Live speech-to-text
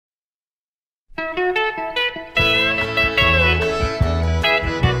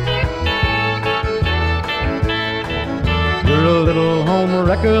home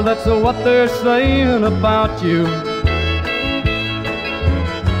wrecker, that's what they're saying about you.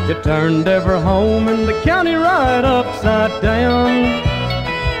 You turned every home in the county right upside down.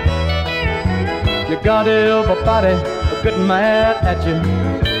 You got everybody getting mad at you,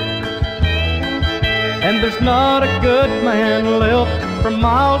 and there's not a good man left for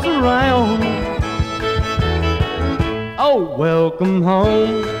miles around. Oh, welcome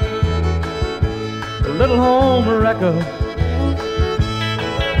home, little home wrecker.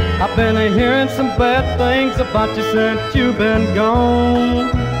 I've been hearing some bad things about you since you've been gone.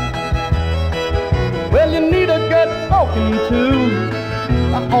 Well, you need a good talking to.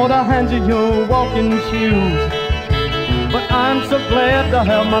 I ought to hand you your walking shoes, but I'm so glad to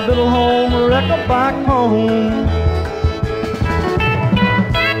have my little home wrecker back home.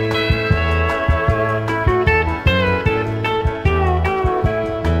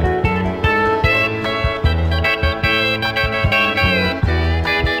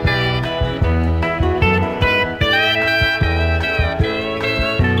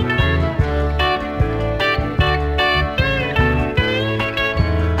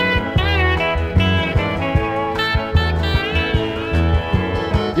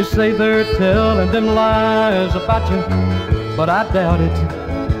 You say they're telling them lies about you, but I doubt it,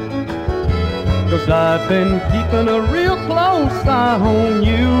 'cause I've been keeping a real close eye on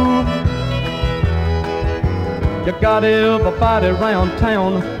you. You got everybody around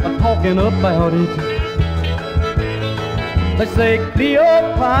town talking about it. They say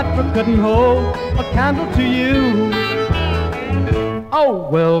Cleopatra couldn't hold a candle to you. Oh,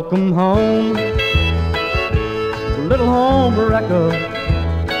 welcome home, little home wrecker.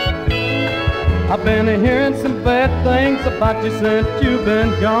 I've been hearing some bad things about you since you've been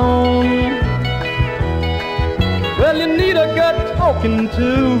gone. Well, you need a good talking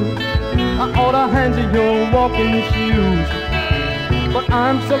to. I ought to hand you your walking shoes, but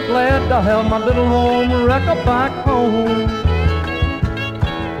I'm so glad to have my little home wrecker back home.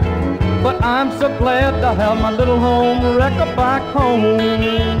 But I'm so glad to have my little home wrecker back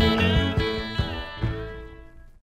home.